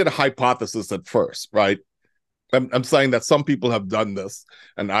even if you did a hypothesis at first, right? I'm saying that some people have done this,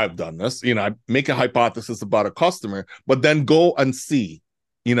 and I've done this. I make a hypothesis about a customer, but then go and see,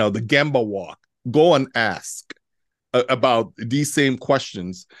 the Gemba walk. Go and ask about these same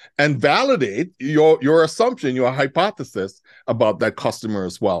questions and validate your assumption, your hypothesis about that customer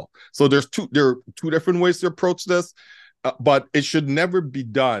as well. So there are 2 different ways to approach this, but it should never be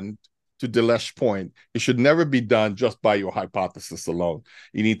done. To Dilesh's point, it should never be done just by your hypothesis alone.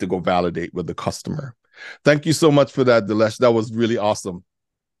 You need to go validate with the customer. Thank you so much for that, Dilesh. That was really awesome.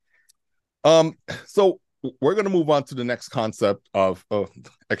 So we're going to move on to the next concept of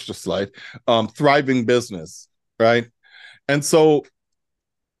extra slide, thriving business, right? And so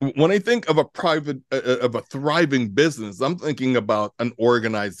when I think of a thriving business, I'm thinking about an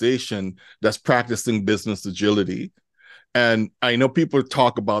organization that's practicing business agility. And I know people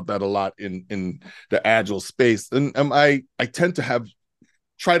talk about that a lot in the agile space. And I tend to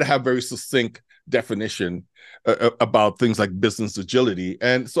try to have very succinct definition about things like business agility.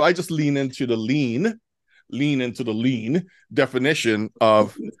 And so I just lean into the lean definition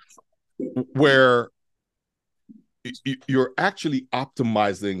of where you're actually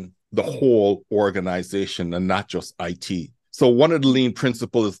optimizing the whole organization and not just IT. So one of the lean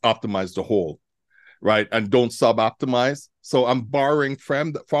principles is optimize the whole, right? And don't sub-optimize. So I'm borrowing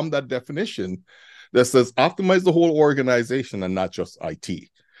from that definition that says optimize the whole organization and not just IT,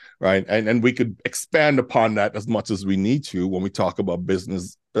 right? And we could expand upon that as much as we need to when we talk about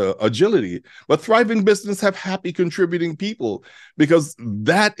business agility. But thriving business have happy contributing people, because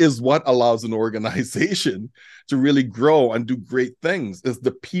that is what allows an organization to really grow and do great things, is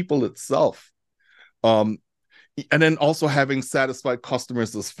the people itself. And then also having satisfied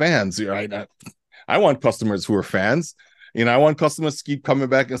customers as fans, right? I want customers who are fans. I want customers to keep coming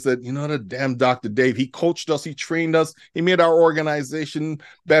back and said, the damn Dr. Dave, he coached us, he trained us, he made our organization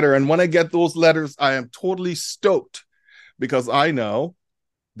better. And when I get those letters, I am totally stoked, because I know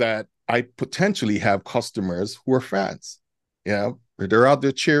that I potentially have customers who are fans. They're out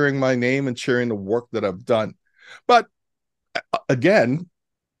there cheering my name and cheering the work that I've done. But again,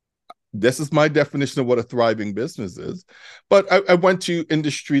 this is my definition of what a thriving business is. But I went to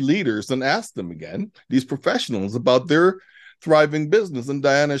industry leaders and asked them again, these professionals, about their thriving business. And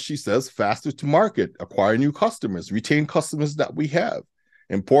Diana, she says, faster to market, acquire new customers, retain customers that we have.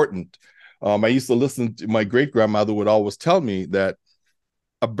 Important. I used to listen to my great-grandmother would always tell me that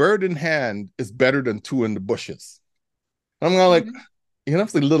a bird in hand is better than two in the bushes. And I'm going like,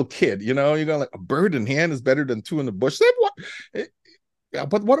 it's like a little kid, you're going like, a bird in hand is better than two in the bush. Yeah,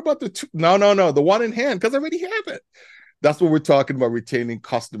 but what about the two? No, the one in hand, because I already have it. That's what we're talking about, retaining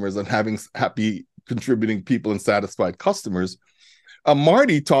customers and having happy contributing people and satisfied customers.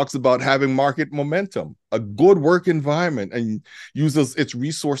 Marty talks about having market momentum, a good work environment, and uses its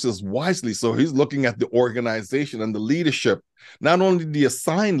resources wisely. So he's looking at the organization and the leadership, not only the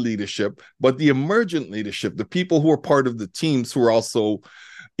assigned leadership, but the emergent leadership, the people who are part of the teams who are also,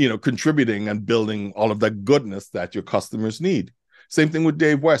 contributing and building all of that goodness that your customers need. Same thing with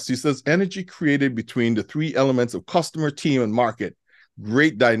Dave West. He says, energy created between the three elements of customer, team, and market.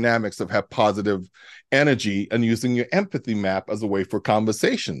 Great dynamics of have positive energy, and using your empathy map as a way for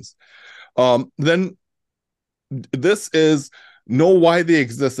conversations. Then this is know why they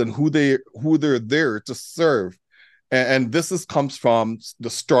exist and who they're there to serve. And this comes from the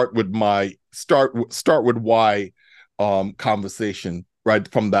start with why conversation. Right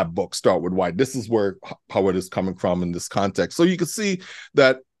from that book, Start With Why. This is how it is coming from in this context. So you can see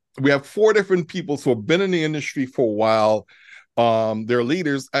that we have 4 different people who have been in the industry for a while. They're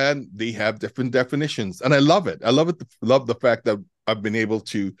leaders and they have different definitions. And I love it. I love the fact that I've been able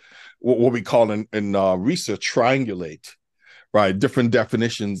to, what we call in research, triangulate, right? Different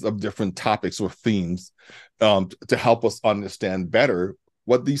definitions of different topics or themes to help us understand better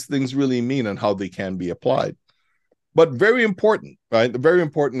what these things really mean and how they can be applied. But very important, right? The very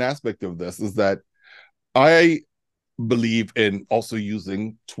important aspect of this is that I believe in also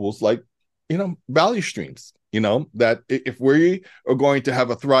using tools like, value streams, that if we are going to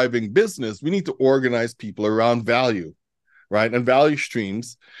have a thriving business, we need to organize people around value, right? And value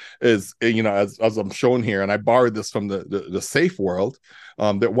streams is, as I'm showing here, and I borrowed this from the Safe World,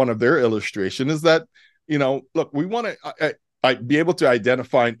 that one of their illustration is that, look, we want to be able to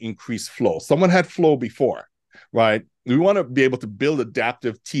identify and increase flow. Someone had flow before. Right. We want to be able to build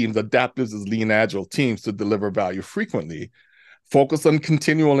adaptive teams. Adaptives is lean, agile teams to deliver value frequently. Focus on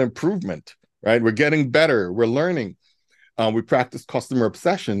continual improvement. Right. We're getting better. We're learning. We practice customer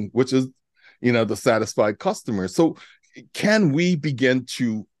obsession, which is, the satisfied customer. So can we begin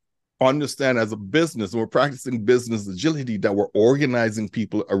to understand as a business, and we're practicing business agility, that we're organizing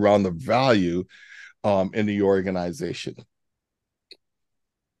people around the value in the organization?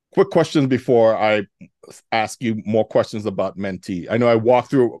 Quick questions before I ask you more questions about Mentee. I know I walked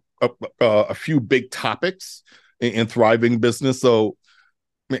through a few big topics in thriving business. So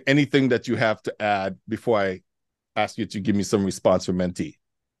anything that you have to add before I ask you to give me some response for Mentee?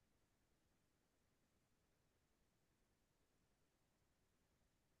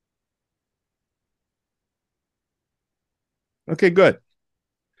 Okay, good.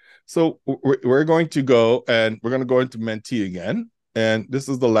 So we're going to go into Mentee again. And this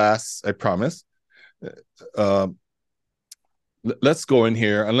is the last, I promise. Let's go in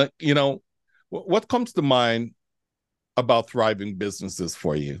here and what comes to mind about thriving businesses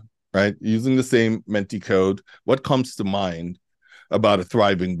for you, right? Using the same Mentee code, what comes to mind about a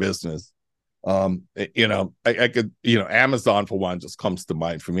thriving business? I could, Amazon for one just comes to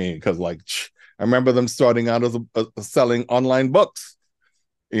mind for me, because I remember them starting out as selling online books,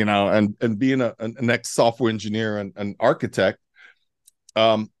 and being an ex-software engineer and architect.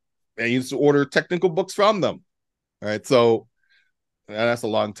 I used to order technical books from them. Right. So that's a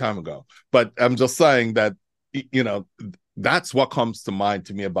long time ago. But I'm just saying that, that's what comes to mind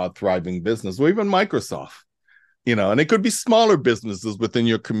to me about thriving business, or even Microsoft, and it could be smaller businesses within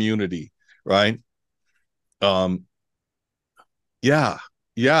your community. Right. Yeah.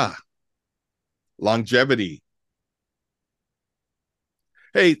 Longevity.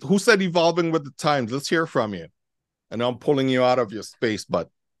 Hey, who said evolving with the times? Let's hear from you. I know I'm pulling you out of your space, but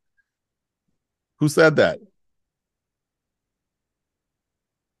who said that?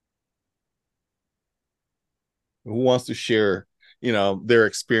 Who wants to share, their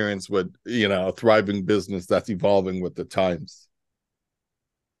experience with, a thriving business that's evolving with the times?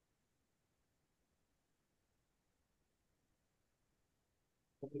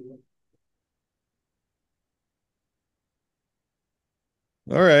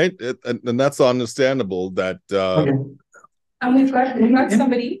 All right, and that's understandable that. Okay. And we've got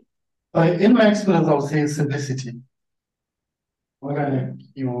somebody. In my experience, I would say simplicity. Okay,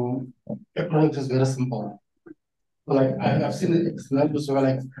 a product is very simple. Like I've seen examples where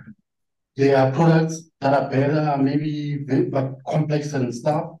like there are products that are better, maybe but complex and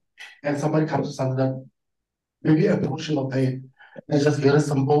stuff, and somebody comes to something that maybe a portion of it is just very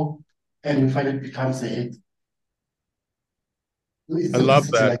simple, and you find it becomes a hit. I love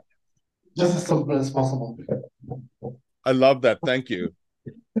that. Like, just as simple as possible. I love that. Thank you.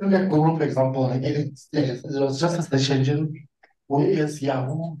 Like Google, for example, like it was just a search engine, whereas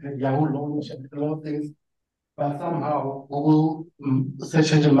Yahoo launched a lot of things, but somehow Google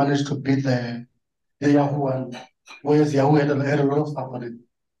search engine managed to beat the Yahoo one, whereas Yahoo had a lot of stuff on it.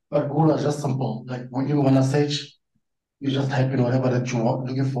 But Google is just simple. Like when you want to search, you just type in whatever that you are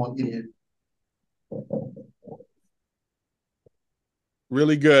looking for in it.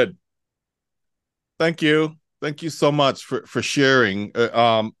 Really good. Thank you. Thank you so much for sharing.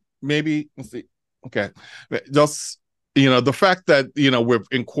 Maybe let's see. Okay, just the fact that we've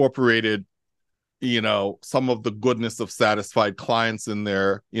incorporated some of the goodness of satisfied clients in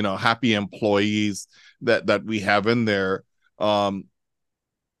there, happy employees that we have in there. Being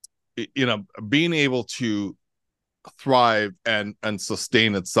able to thrive and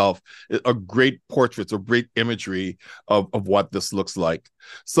sustain itself are great portraits or great imagery of what this looks like.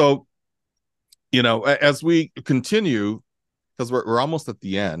 So as we continue, because we're almost at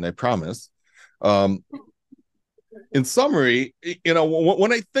the end, I promise. In summary,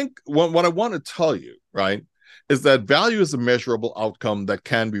 when I think what I want to tell you, right, is that value is a measurable outcome that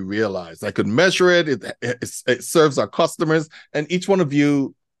can be realized. I could measure it. It serves our customers, and each one of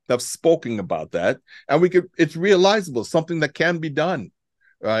you have spoken about that, and it's realizable, something that can be done,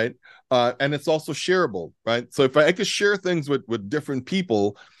 right? And it's also shareable, right? So if I could share things with different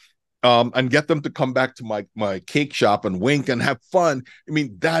people, and get them to come back to my cake shop and wink and have fun, I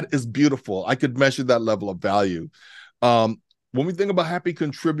mean, that is beautiful. I could measure that level of value. When we think about happy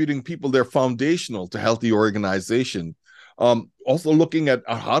contributing people, they're foundational to healthy organization. Also looking at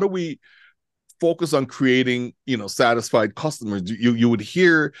how do we focus on creating, satisfied customers. You would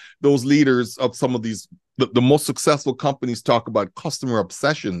hear those leaders of some of these, the most successful companies talk about customer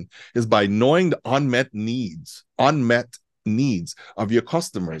obsession is by knowing the unmet needs of your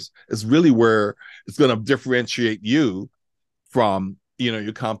customers is really where it's going to differentiate you from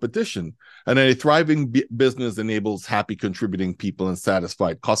your competition. And a thriving business enables happy contributing people and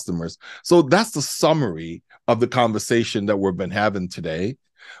satisfied customers. So that's the summary of the conversation that we've been having today.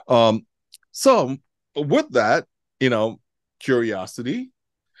 So with that, curiosity,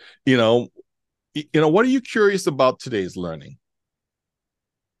 what are you curious about today's learning?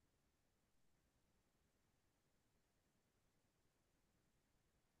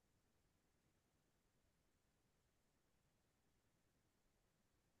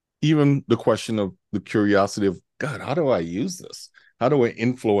 Even the question of the curiosity of, God, how do I use this? How do I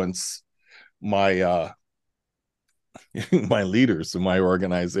influence my my leaders in my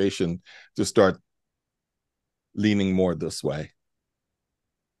organization to start leaning more this way?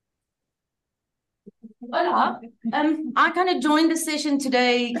 Hola. I kind of joined the session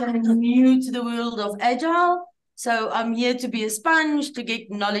today, kind of new to the world of Agile. So I'm here to be a sponge, to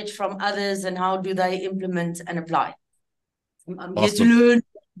get knowledge from others and how do they implement and apply. I'm here to learn.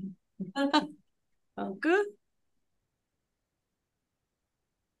 Okay.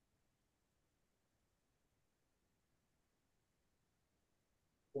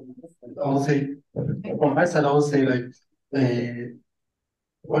 I would say, on my side, I would say like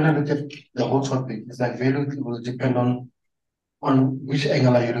when I look at the whole topic, it's like value will depend on which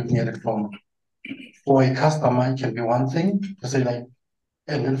angle are you looking at it from. For a customer, it can be one thing to say like,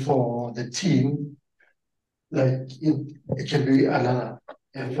 and then for the team, like it can be another.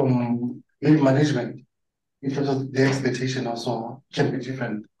 And from maybe management, in terms of the expectation also can be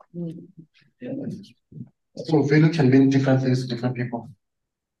different. So value can mean different things to different people.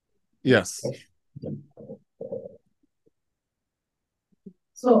 Yes.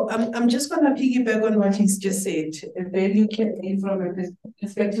 So I'm just going to piggyback on what he's just said. Value can be from a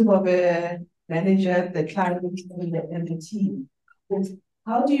perspective of a manager, the client, and the team.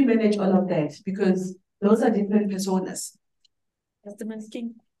 How do you manage all of that? Because those are different personas. Customers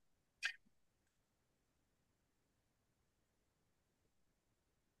king.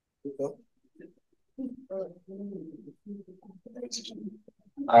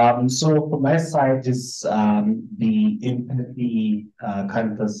 So from my side is the empathy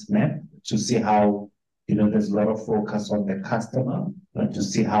canvas map to see how, there's a lot of focus on the customer, but to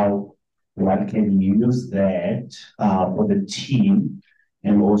see how one can use that for the team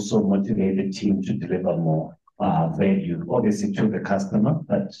and also motivate the team to deliver more value, obviously to the customer,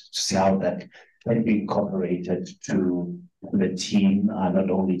 but to see how that can be incorporated to the team, not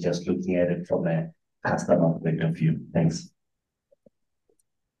only just looking at it from a customer point of view. Thanks.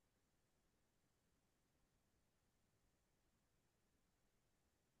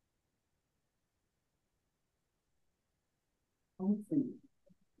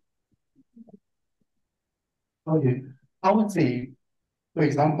 Okay, I would say, for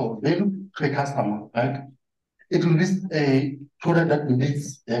example, they look to a customer, right? It will be a product that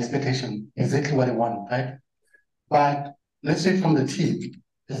meets the expectation, exactly what they want, right? But let's say from the team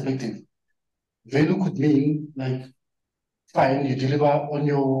perspective, value could mean like, fine, you deliver on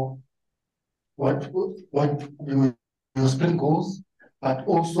what your sprint goals, but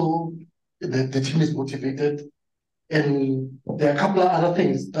also the team is motivated. And there are a couple of other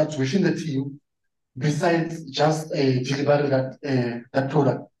things that's within the team besides just delivering that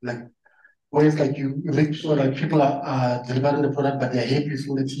product. Like where it's like you make sure like people are delivering the product, but they're happy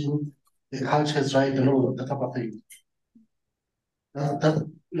from the team, the culture is right, and all that type of thing.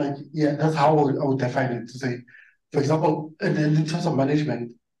 That's how I would define it to say, for example, in terms of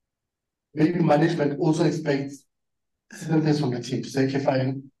management, maybe management also expects certain things from the team to say, okay,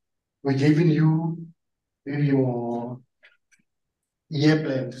 fine, we're giving you maybe your year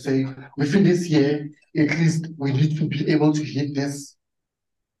plan to say within this year, at least we need to be able to hit this.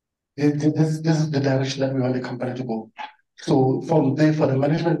 This is the direction that we want the company to go. So from there, for the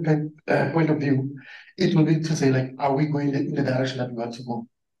management point of view, it will be to say like, are we going in the direction that we want to go?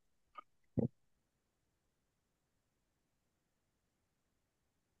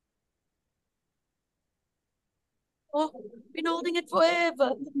 Oh, been holding it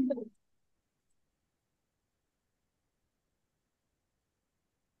forever.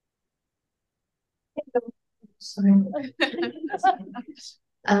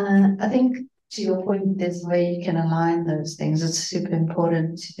 I think to your point, there's a way you can align those things. It's super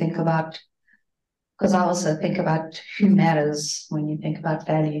important to think about, because I also think about who matters when you think about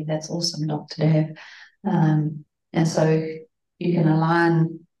value. That's awesome, Dr. Dave. And so you can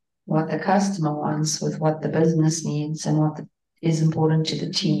align what the customer wants with what the business needs and what is important to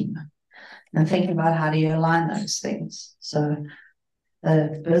the team. And thinking about how do you align those things. So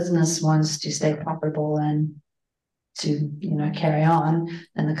the business wants to stay profitable and to carry on,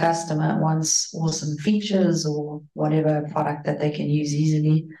 and the customer wants awesome features or whatever product that they can use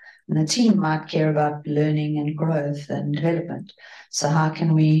easily, and the team might care about learning and growth and development. So how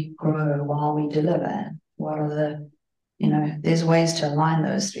can we grow while we deliver? What are there's ways to align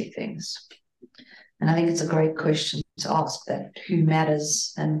those three things. And I think it's a great question to ask, that who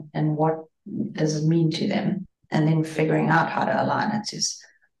matters and what does it mean to them, and then figuring out how to align it is,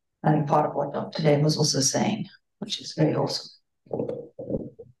 I think, part of what Dr. Dave was also saying, which is very awesome.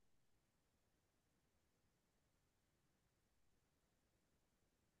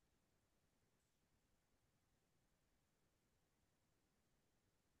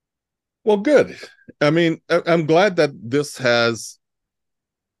 Well, good. I mean, I'm glad that this has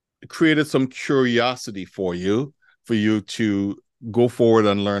created some curiosity for you to go forward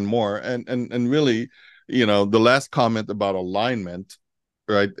and learn more. And really, the last comment about alignment,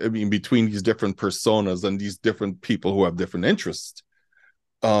 right? I mean, between these different personas and these different people who have different interests,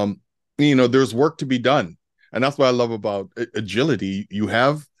 there's work to be done. And that's what I love about agility. You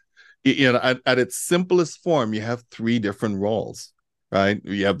have, at its simplest form, you have three different roles, right?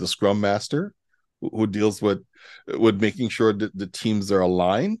 You have the Scrum Master, who deals with making sure that the teams are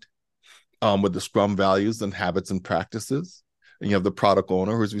aligned with the Scrum values and habits and practices. And you have the product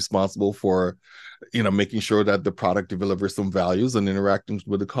owner, who's responsible for, making sure that the product delivers some values and interacting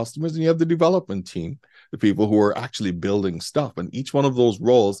with the customers. And you have the development team, the people who are actually building stuff. And each one of those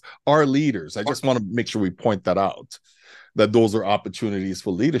roles are leaders. I just want to make sure we point that out, that those are opportunities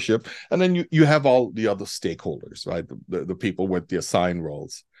for leadership. And then you have all the other stakeholders, right? The people with the assigned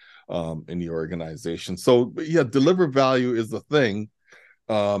roles in the organization. So yeah, deliver value is the thing.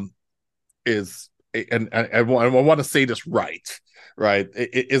 And I want to say this right?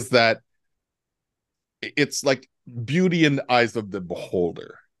 Is that it's like beauty in the eyes of the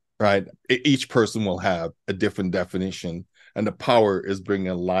beholder, right? Each person will have a different definition And the power is bringing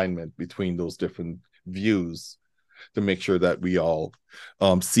alignment between those different views to make sure that we all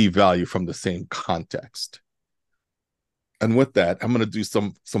see value from the same context. And with that, I'm going to do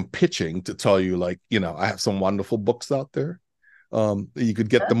some pitching to tell you, like, you know, I have some wonderful books out there. You could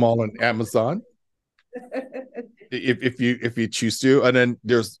get them all on Amazon if you choose to. And then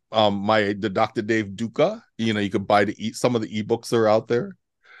there's the Dr. Dave Duca. You know, you could buy some of the ebooks are out there.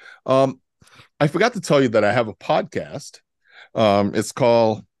 I forgot to tell you that I have a podcast. It's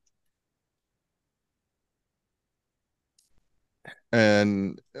called,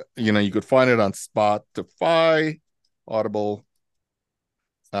 and you know, you could find it on Spotify, Audible,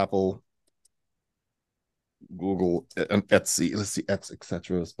 Apple, Google, and Etsy. Let's see, Etsy,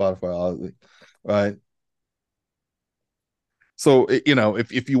 etc. Spotify, right? So you know,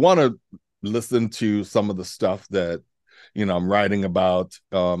 if you want to listen to some of the stuff that, you know, I'm writing about,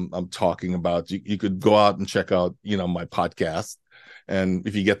 I'm talking about, you could go out and check out, you know, my podcast. And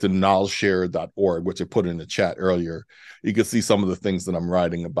if you get to knowledgeshare.org, which I put in the chat earlier, you can see some of the things that I'm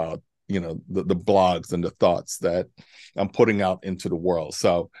writing about, you know, the blogs and the thoughts that I'm putting out into the world.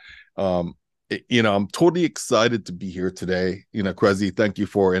 So, you know, I'm totally excited to be here today. You know, Kwesi, thank you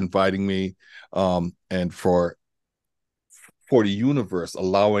for inviting me, and for the universe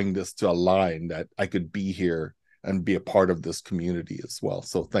allowing this to align, that I could be here and be a part of this community as well.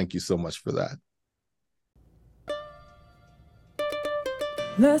 So thank you so much for that.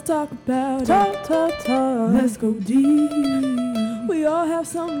 Let's talk about talk. Let's go deep. We all have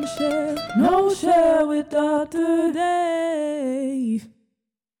something to share. No share with Dr. Dave.